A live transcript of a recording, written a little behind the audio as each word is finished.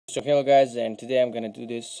So hello guys, and today I'm gonna do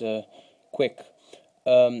this quick.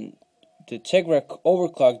 The Tegra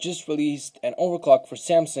overclock just released an overclock for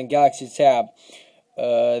Samsung Galaxy Tab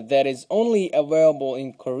that is only available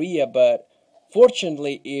in Korea, but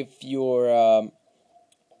fortunately if your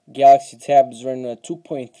Galaxy Tab is running a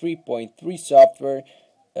 2.3.3 software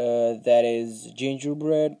that is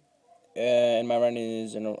gingerbread and my running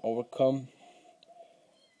is an overcome,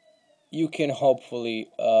 you can hopefully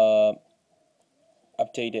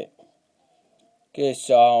update it. Okay,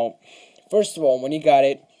 so first of all, when you got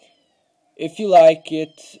it, if you like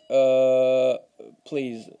it,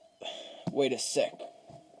 please wait a sec.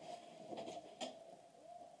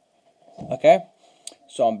 Okay,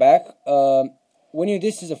 so I'm back.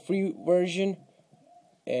 This is a free version,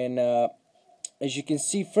 and as you can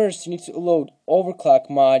see, first you need to load overclock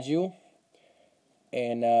module,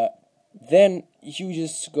 and then you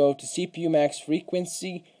just go to CPU max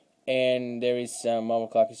frequency, and there is some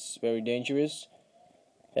overclock is very dangerous.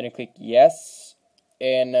 Then you click yes,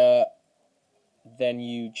 and then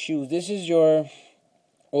you choose. This is your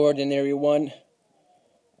ordinary one,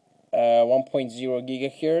 1.0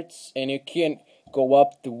 gigahertz, and you can go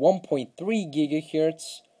up to 1.3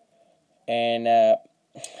 gigahertz, and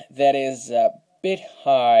that is a bit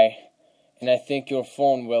high, and I think your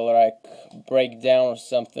phone will like break down or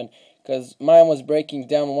something, because mine was breaking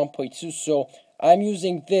down 1.2, so I'm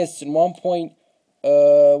using this in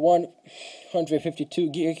 152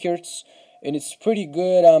 gigahertz, and it's pretty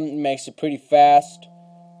good. It makes it pretty fast.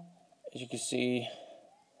 As you can see,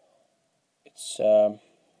 it's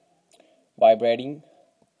vibrating,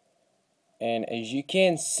 and as you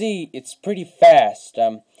can see, it's pretty fast.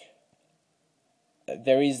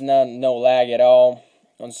 There is no lag at all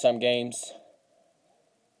on some games.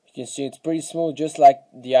 You can see it's pretty smooth, just like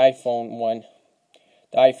the iPhone one,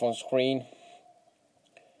 the iPhone screen.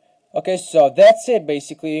 Okay, so that's it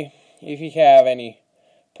basically. If you have any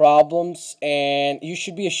problems, and you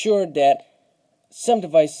should be assured that some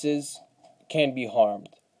devices can be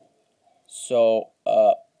harmed, so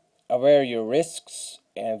aware your risks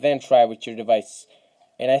and then try with your device.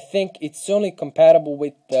 And I think it's only compatible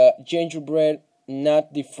with the gingerbread,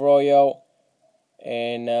 not the froyo.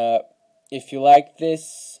 And if you like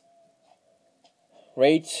this,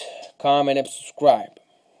 rate, comment, and subscribe.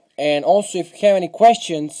 And also, if you have any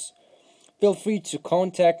questions, feel free to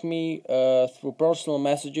contact me through personal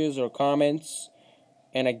messages or comments.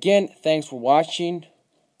 And again, thanks for watching,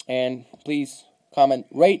 and please comment,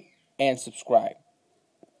 rate, and subscribe.